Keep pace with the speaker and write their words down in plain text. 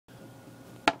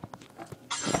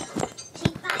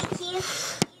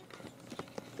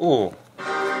Ooh,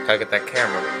 gotta get that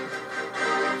camera.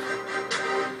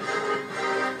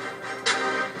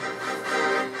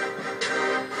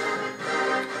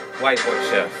 White boy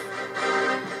chef.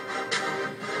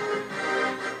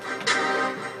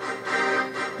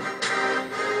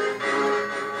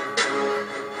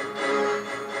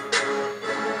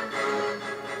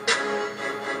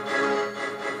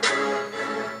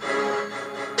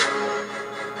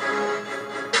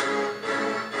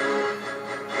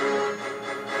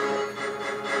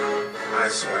 I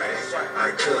swag,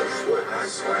 I cook, I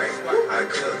swag, I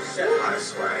cook, I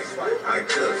swag, I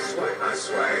cook, I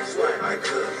swag, I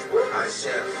cook, I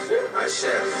chef, I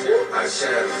chef, I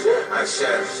chef, I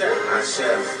chef, I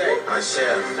chef, I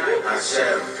chef, I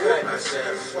chef, I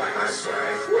chef, I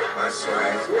swag, I swag,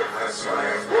 I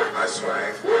swag, I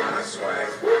swag, I swag,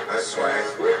 I swag,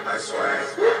 I swag,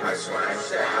 I swag,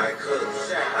 I cook,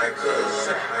 I cook,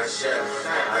 I chef,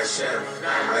 I chef,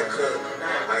 I cook,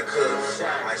 I cook,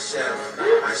 I chef,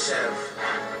 I chef,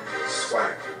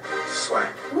 swag,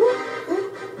 swag,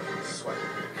 swag.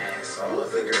 Ask all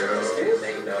of the girls and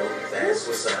they know that's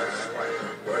what's up.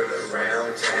 Word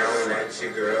around town that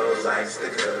your girl likes to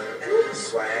cook.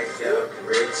 Swagged up,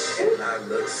 rich, and I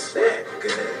looks that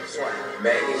good.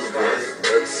 Megan Good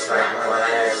looks like my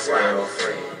last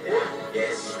girlfriend.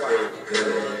 Yes, you cook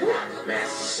good.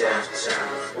 Master Chef Chop.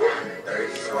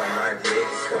 30s on my dick,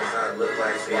 cause I look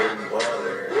like Baby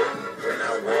Baller. When I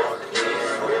walk in,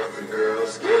 all the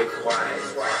girls get quiet.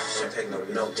 Don't take no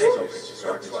pictures.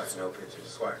 No pictures.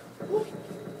 Swag.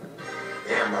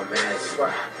 Damn, I'm mad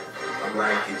swag. I'm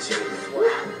like a genius.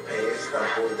 Pay a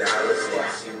couple dollars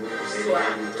and she moves it in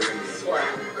 3D.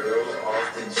 Girl off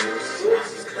the juice,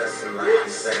 she's cussing like a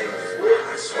sailor.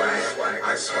 I swag,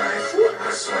 I swag,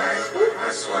 I swag,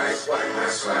 I swag, I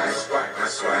swag, I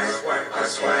swag, I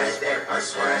swag, I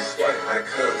swag, I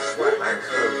cook, I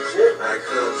cook, I cook, I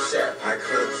cook, I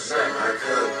cook, I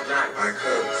cook,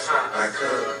 I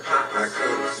cook, I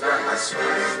cook, I swag, I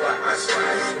swag, I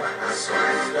swag, I swag,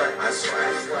 I swag, I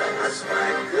swag,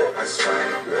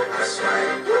 I swag,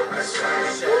 I swag,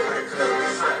 I cook,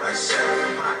 I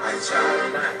chef, I chop,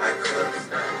 I cook,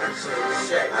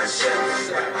 I chef,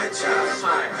 I chop,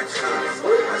 I cook,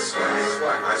 I swag, I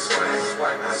swag, I swag,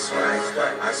 I swag,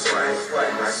 I swag, I swag,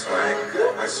 I swag,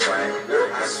 I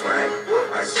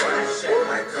swag,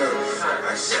 I cook,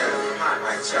 I chef,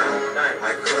 I chop, I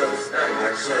cook,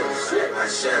 I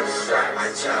chef,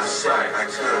 I chop, I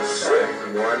cook.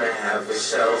 You wanna have a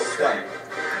show?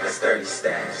 That's 30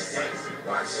 stacks.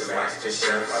 Watch the master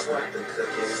chef with the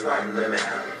cookies on the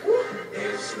map.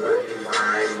 And she looking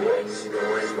fine when she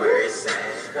knowing where it's at.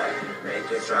 Make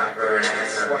her drop her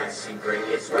ass and she bring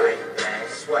it right back.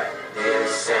 Damn,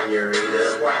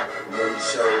 senorita,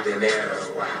 mucho dinero.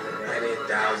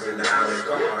 $100,000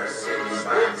 car sitting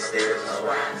by the stairs.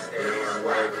 It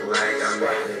work like I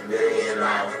made $1 million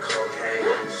off cocaine.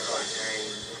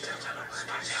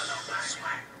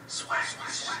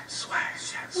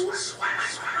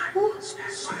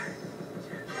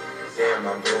 Damn,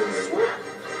 I'm booming.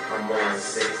 I'm on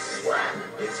 6.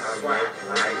 It's all right,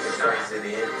 like the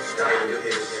president. Take the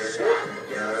picture.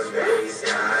 Young baby's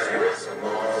got ass. I'm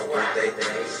all what they think.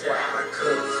 I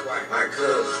cook, I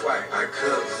cook, I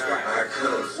cook, I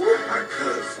cook, I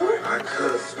cook, I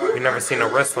cook. You never seen a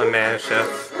wrestling man, chef.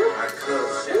 I cook,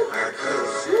 I cook,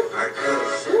 I cook,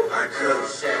 I cook,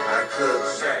 I cook,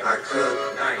 I cook,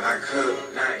 I cook,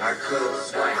 I cook.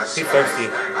 He's thirsty.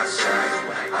 I swag,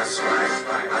 I swag,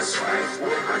 I swag,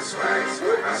 I swag,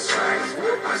 I swag,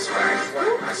 I swag,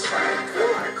 I swag,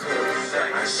 I cook,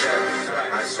 I chef,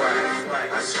 I swag,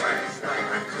 I swag,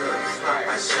 I cook,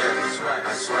 I chef,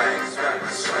 I swag, I swag,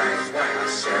 I chef,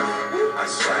 I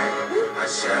swag, I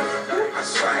chef, I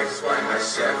swag, I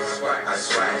chef, I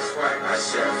swag, I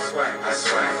chef, I swag, I swag,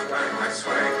 I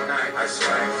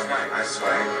swag, I swag,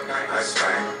 I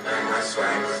swag, I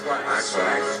swag, I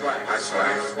swag, I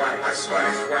swag, I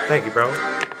swag. Thank you, bro.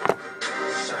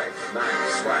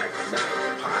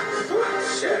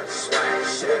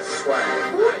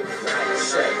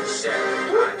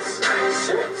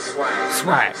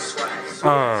 Swag.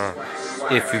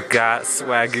 If you got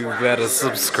swag, you better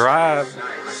subscribe.